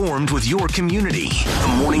Formed with your community.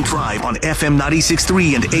 The Morning Drive on FM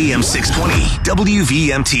 96.3 and AM 620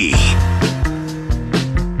 WVMT.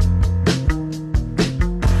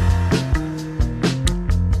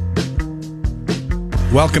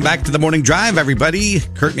 Welcome back to the Morning Drive, everybody.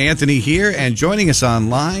 Kurt and Anthony here, and joining us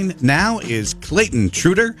online now is Clayton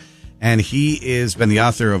Tutor, and he has been the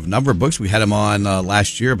author of a number of books. We had him on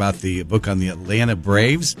last year about the book on the Atlanta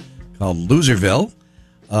Braves called Loserville.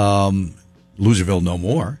 Loserville No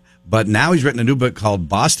More. But now he's written a new book called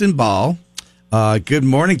Boston Ball. Good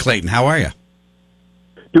morning, Clayton. How are you?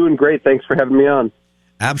 Doing great. Thanks for having me on.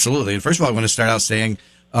 Absolutely. And first of all, I want to start out saying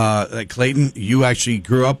that, Clayton, you actually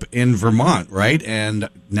grew up in Vermont, right? And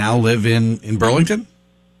now live in Burlington?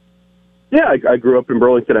 Yeah, I grew up in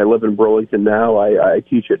Burlington. I live in Burlington now. I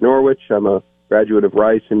teach at Norwich. I'm a graduate of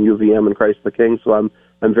Rice and UVM and Christ the King, so I'm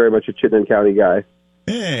very much a Chittenden County guy.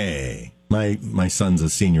 Hey, my son's a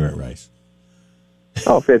senior at Rice.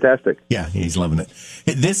 Oh, fantastic. Yeah, he's loving it.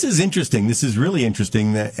 This is interesting. This is really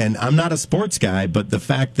interesting. And I'm not a sports guy, but the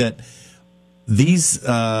fact that this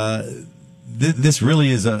really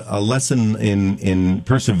is a lesson in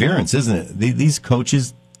perseverance, isn't it? These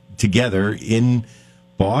coaches together in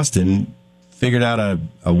Boston figured out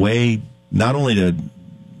a way not only to,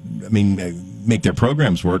 make their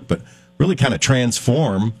programs work, but really kind of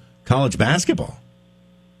transform college basketball.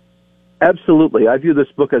 Absolutely. I view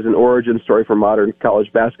this book as an origin story for modern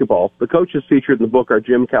college basketball. The coaches featured in the book are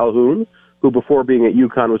Jim Calhoun, who before being at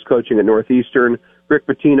UConn was coaching at Northeastern, Rick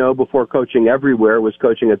Pitino, before coaching everywhere, was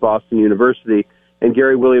coaching at Boston University, and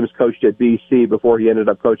Gary Williams coached at BC before he ended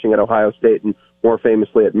up coaching at Ohio State and more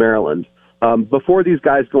famously at Maryland. Before these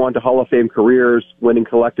guys go on to Hall of Fame careers, winning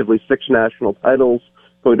collectively 6 national titles,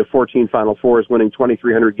 going to 14 Final Fours, winning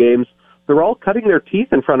 2,300 games, they're all cutting their teeth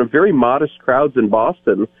in front of very modest crowds in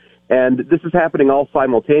Boston. And this is happening all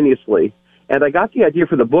simultaneously. And I got the idea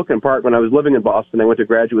for the book in part when I was living in Boston. I went to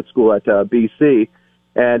graduate school at BC.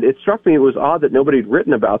 And it struck me it was odd that nobody had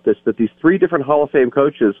written about this, that these 3 different Hall of Fame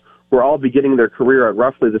coaches were all beginning their career at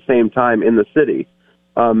roughly the same time in the city.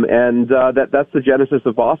 That's the genesis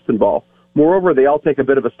of Boston ball. Moreover, they all take a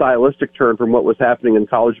bit of a stylistic turn from what was happening in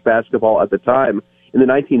college basketball at the time. In the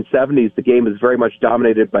 1970s, the game is very much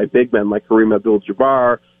dominated by big men like Kareem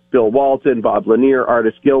Abdul-Jabbar, Bill Walton, Bob Lanier,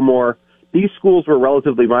 Artis Gilmore. These schools were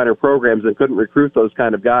relatively minor programs and couldn't recruit those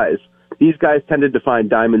kind of guys. These guys tended to find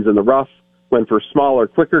diamonds in the rough, went for smaller,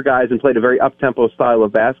 quicker guys, and played a very up-tempo style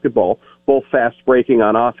of basketball, both fast breaking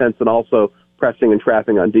on offense and also pressing and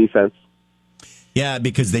trapping on defense. Yeah,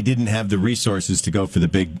 because they didn't have the resources to go for the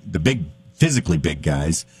big, physically big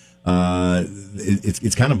guys.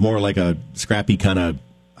 It's kind of more like a scrappy kind of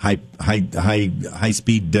high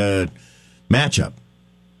speed matchup.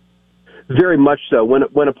 Very much so.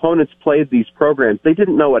 When opponents played these programs, they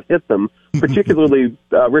didn't know what hit them. Particularly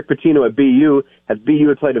Rick Pitino at BU. BU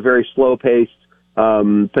had played a very slow-paced,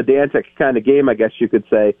 pedantic kind of game, I guess you could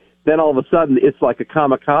say. Then all of a sudden, it's like a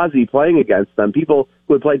kamikaze playing against them. People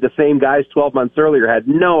who had played the same guys 12 months earlier had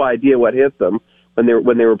no idea what hit them when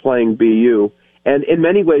they were playing BU. And in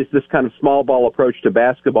many ways, this kind of small ball approach to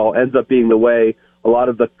basketball ends up being the way a lot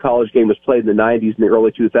of the college game was played in the 90s and the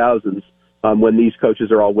early 2000s. When these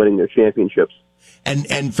coaches are all winning their championships.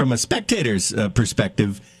 And from a spectator's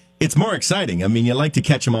perspective, it's more exciting. I mean, you like to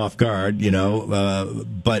catch them off guard,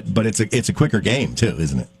 but it's a quicker game too,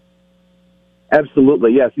 isn't it?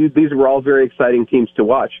 Absolutely, yes. These were all very exciting teams to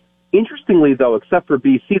watch. Interestingly, though, except for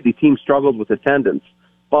BC, the team struggled with attendance.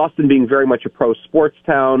 Boston being very much a pro sports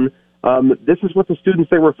town, this is what the students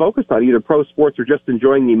they were focused on, either pro sports or just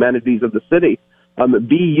enjoying the amenities of the city.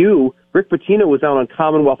 BU, Rick Pitino was out on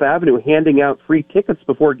Commonwealth Avenue handing out free tickets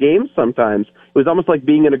before games sometimes. It was almost like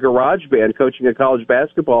being in a garage band coaching a college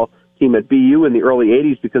basketball team at BU in the early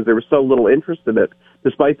 80s because there was so little interest in it,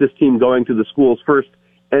 despite this team going to the school's first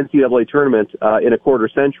NCAA tournament in a quarter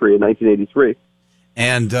century in 1983.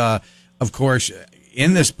 And, of course,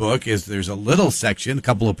 in this book there's a little section, a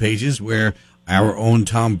couple of pages, where our own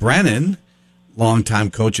Tom Brennan,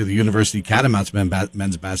 longtime coach of the University Catamounts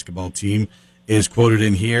men's basketball team, is quoted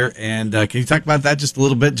in here. And can you talk about that just a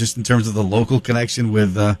little bit, just in terms of the local connection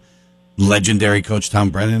with legendary Coach Tom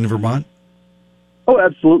Brennan in Vermont? Oh,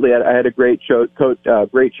 absolutely. I had a great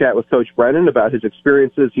chat with Coach Brennan about his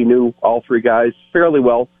experiences. He knew all 3 guys fairly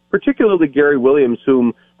well, particularly Gary Williams,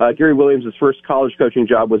 Gary Williams' first college coaching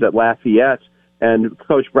job was at Lafayette, and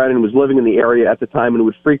Coach Brennan was living in the area at the time and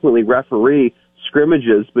would frequently referee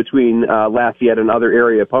scrimmages between Lafayette and other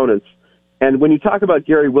area opponents. And when you talk about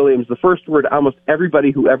Gary Williams, the first word almost everybody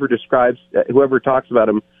who ever talks about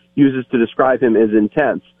him uses to describe him is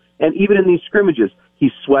intense. And even in these scrimmages,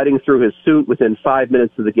 He's sweating through his suit within 5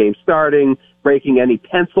 minutes of the game starting, breaking any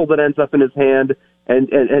pencil that ends up in his hand,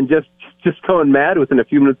 and just going mad within a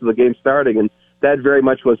few minutes of the game starting. And that very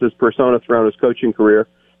much was his persona throughout his coaching career.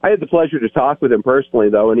 I had the pleasure to talk with him personally,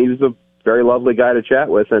 though, and he was a very lovely guy to chat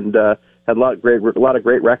with, and had a lot of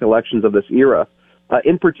great recollections of this era.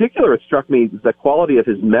 In particular, it struck me the quality of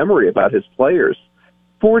his memory about his players.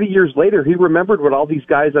 40 years later, he remembered what all these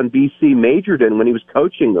guys on BC majored in when he was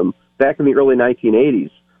coaching them back in the early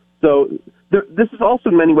 1980s. So this is also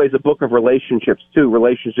in many ways a book of relationships, too,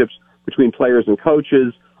 relationships between players and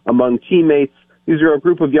coaches, among teammates. These are a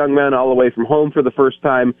group of young men all the way from home for the first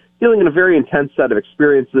time, dealing in a very intense set of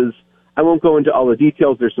experiences. I won't go into all the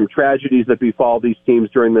details. There's some tragedies that befall these teams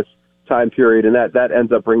during this time period, and that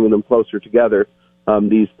ends up bringing them closer together,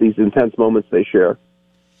 these intense moments they share.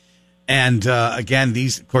 And again,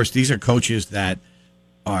 these are coaches that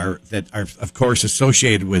are of course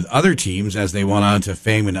associated with other teams as they went on to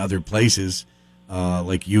fame in other places,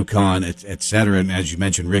 like UConn, et cetera. And as you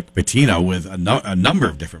mentioned, Rick Pitino with a number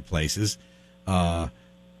of different places. But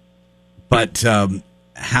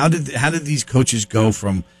how did these coaches go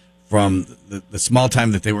from the small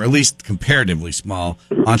time that they were, at least comparatively small,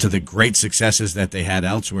 onto the great successes that they had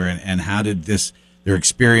elsewhere, and how did their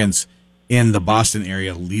experience in the Boston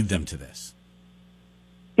area lead them to this?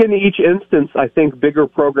 In each instance, I think bigger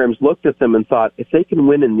programs looked at them and thought, if they can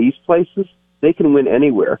win in these places, they can win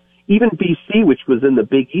anywhere. Even BC, which was in the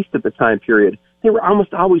Big East at the time period, they were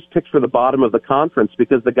almost always picked for the bottom of the conference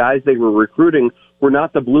because the guys they were recruiting were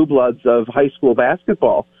not the blue bloods of high school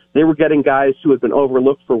basketball. They were getting guys who had been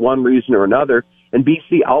overlooked for one reason or another, and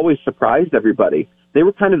BC always surprised everybody. They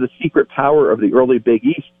were kind of the secret power of the early Big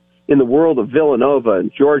East. In the world of Villanova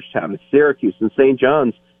and Georgetown and Syracuse and St.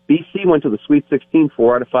 John's, BC went to the Sweet 16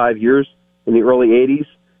 4 out of 5 years in the early 80s.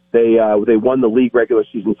 They won the league regular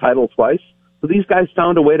season title twice. So these guys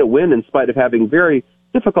found a way to win in spite of having very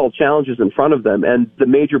difficult challenges in front of them, and the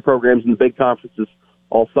major programs in the big conferences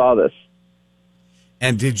all saw this.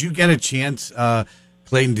 And did you get a chance,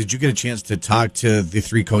 Clayton, to talk to the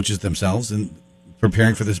three coaches themselves in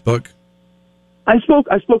preparing for this book? I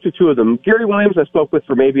spoke to two of them. Gary Williams I spoke with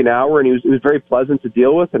for maybe an hour, and he was very pleasant to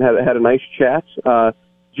deal with and had a nice chat.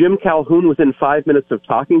 Jim Calhoun, within 5 minutes of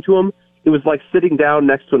talking to him, it was like sitting down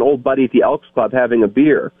next to an old buddy at the Elks Club having a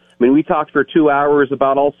beer. I mean, we talked for 2 hours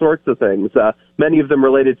about all sorts of things, many of them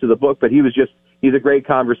related to the book, but he's a great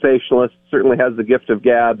conversationalist, certainly has the gift of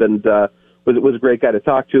gab, and was a great guy to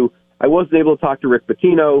talk to. I wasn't able to talk to Rick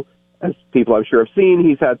Pitino. As people I'm sure have seen,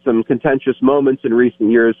 he's had some contentious moments in recent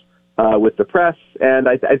years with the press, and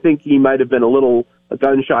I think he might have been a little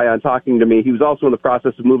gun-shy on talking to me. He was also in the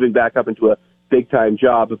process of moving back up into a big-time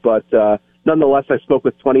job, but nonetheless, I spoke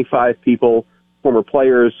with 25 people, former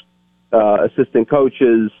players, assistant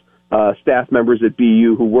coaches, staff members at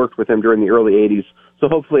BU who worked with him during the early 80s. So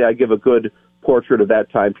hopefully I give a good portrait of that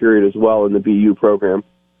time period as well in the BU program.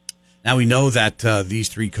 Now we know that these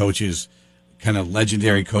three coaches, kind of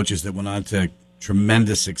legendary coaches that went on to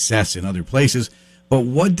tremendous success in other places, but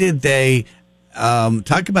what did they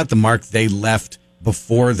talk about the mark they left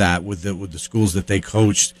before that with the schools that they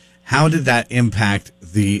coached? How did that impact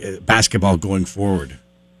the basketball going forward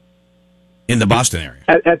in the Boston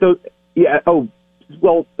area?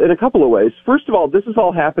 Well, in a couple of ways. First of all, this is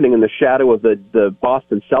all happening in the shadow of the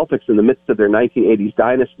Boston Celtics in the midst of their 1980s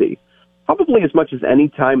dynasty. Probably as much as any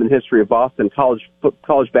time in the history of Boston,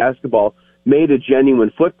 college basketball made a genuine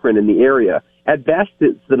footprint in the area. At best,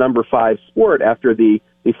 it's the number 5 sport after the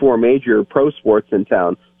 4 major pro sports in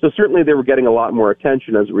town. So certainly they were getting a lot more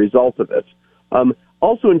attention as a result of it.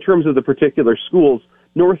 Also, in terms of the particular schools,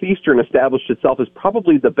 Northeastern established itself as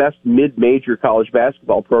probably the best mid-major college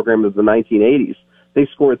basketball program of the 1980s. They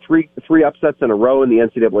scored three upsets in a row in the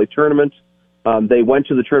NCAA tournament. They went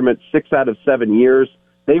to the tournament 6 out of 7 years.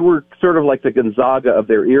 They were sort of like the Gonzaga of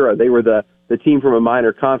their era. They were the team from a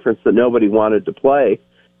minor conference that nobody wanted to play.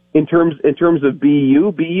 In terms of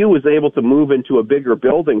BU was able to move into a bigger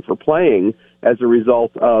building for playing as a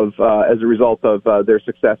result of their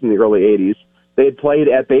success in the early 80s. They had played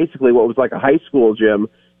at basically what was like a high school gym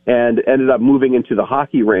and ended up moving into the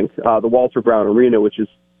hockey rink, the Walter Brown Arena, which has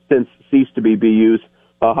since ceased to be BU's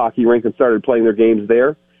hockey rink, and started playing their games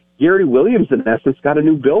there. Gary Williams, in essence, got a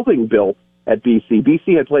new building built at BC.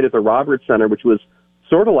 BC had played at the Roberts Center, which was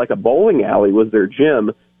sort of like a bowling alley, was their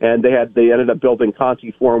gym, and they ended up building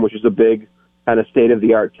Conti Forum, which is a big kind of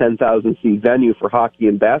state-of-the-art 10,000-seat venue for hockey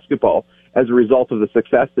and basketball as a result of the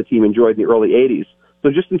success the team enjoyed in the early 80s. So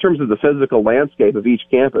just in terms of the physical landscape of each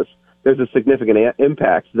campus, there's a significant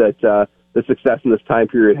impact that the success in this time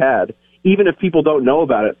period had. Even if people don't know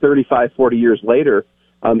about it 35, 40 years later,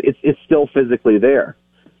 It's still physically there.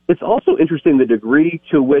 It's also interesting the degree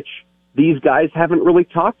to which these guys haven't really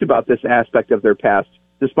talked about this aspect of their past,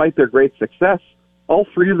 despite their great success. All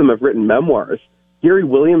three of them have written memoirs. Gary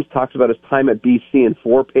Williams talks about his time at BC in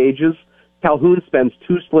 4 pages. Calhoun spends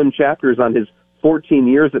 2 slim chapters on his 14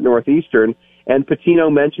 years at Northeastern, and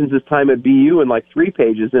Pitino mentions his time at BU in like 3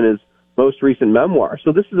 pages in his most recent memoir.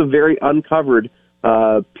 So this is a very undercovered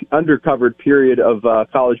period of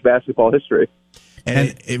college basketball history.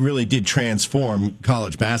 And it really did transform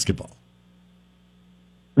college basketball.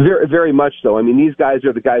 Very, very much so. I mean, these guys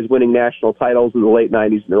are the guys winning national titles in the late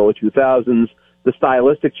 90s and early 2000s. The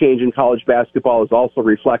stylistic change in college basketball has also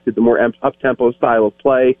reflected the more up-tempo style of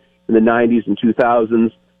play in the 90s and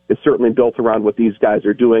 2000s. It's certainly built around what these guys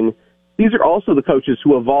are doing. These are also the coaches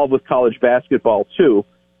who evolved with college basketball, too.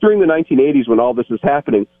 During the 1980s, when all this is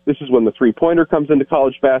happening, this is when the three-pointer comes into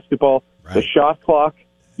college basketball, right. The shot clock.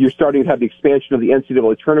 You're starting to have the expansion of the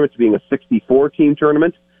NCAA tournament to being a 64-team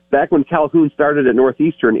tournament. Back when Calhoun started at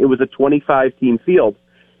Northeastern, it was a 25-team field.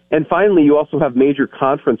 And finally, you also have major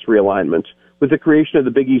conference realignment. With the creation of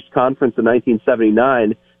the Big East Conference in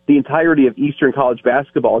 1979, the entirety of Eastern college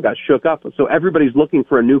basketball got shook up. So everybody's looking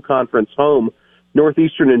for a new conference home.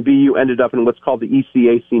 Northeastern and BU ended up in what's called the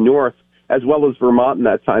ECAC North, as well as Vermont in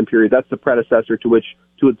that time period. That's the predecessor to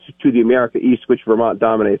the America East, which Vermont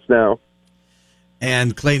dominates now.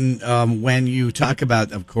 And Clayton, when you talk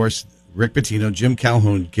about, of course, Rick Pitino, Jim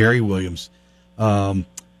Calhoun, Gary Williams, and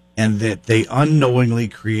that they unknowingly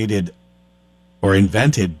created or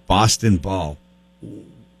invented Boston ball.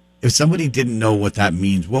 If somebody didn't know what that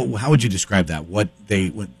means, how would you describe that? What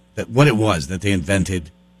it was that they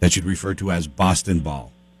invented that you'd refer to as Boston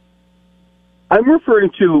ball? I'm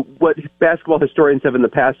referring to what basketball historians have in the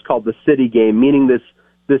past called the city game, meaning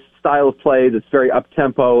this style of play that's very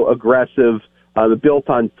up-tempo, aggressive, built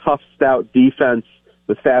on tough, stout defense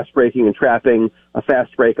with fast breaking and trapping, a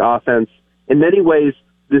fast break offense. In many ways,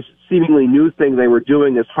 this seemingly new thing they were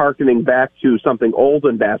doing is hearkening back to something old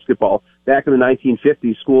in basketball. Back in the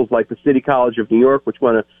 1950s, schools like the City College of New York, which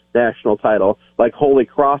won a national title, like Holy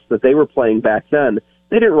Cross that they were playing back then,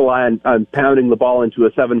 they didn't rely on pounding the ball into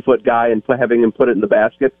a 7-foot guy and having him put it in the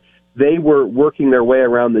basket. They were working their way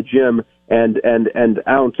around the gym and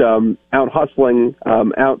out hustling,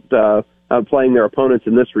 outplaying their opponents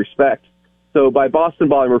in this respect. So by Boston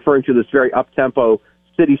ball, I'm referring to this very up-tempo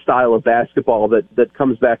city style of basketball that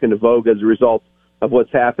comes back into vogue as a result of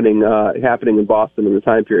what's happening in Boston in the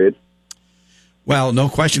time period. Well, no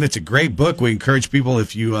question, it's a great book. We encourage people,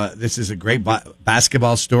 if you this is a great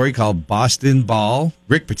basketball story called Boston Ball.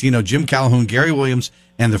 Rick Pitino, Jim Calhoun, Gary Williams,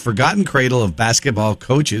 and the Forgotten Cradle of Basketball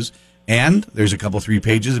Coaches. And there's a couple 3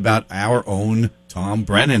 pages about our own Tom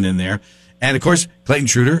Brennan in there. And of course, Clayton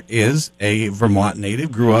Tutor is a Vermont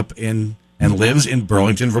native, grew up in and lives in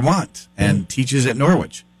Burlington, Vermont, and teaches at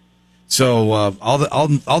Norwich. So all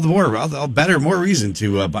the better, more reason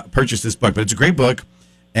to purchase this book. But it's a great book,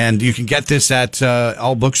 and you can get this at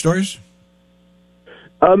all bookstores.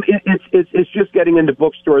 It's just getting into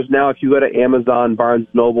bookstores now. If you go to Amazon, Barnes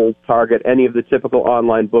Noble, Target, any of the typical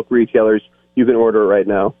online book retailers, you can order it right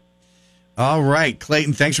now. All right,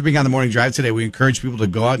 Clayton, thanks for being on the Morning Drive today. We encourage people to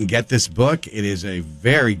go out and get this book. It is a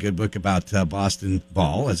very good book about Boston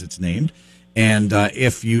ball, as it's named. And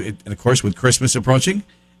and of course, with Christmas approaching,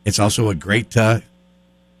 it's also a great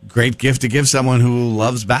gift to give someone who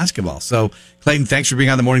loves basketball. So, Clayton, thanks for being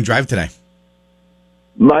on the Morning Drive today.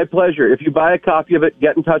 My pleasure. If you buy a copy of it,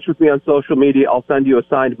 get in touch with me on social media. I'll send you a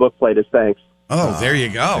signed book plate as thanks. Oh, there you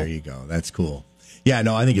go. There you go. That's cool. Yeah,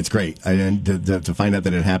 no, I think it's great. And to find out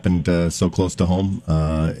that it happened so close to home,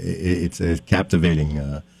 it's captivating.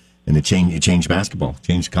 And it changed basketball,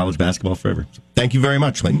 changed college basketball forever. So thank you very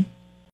much, Clayton.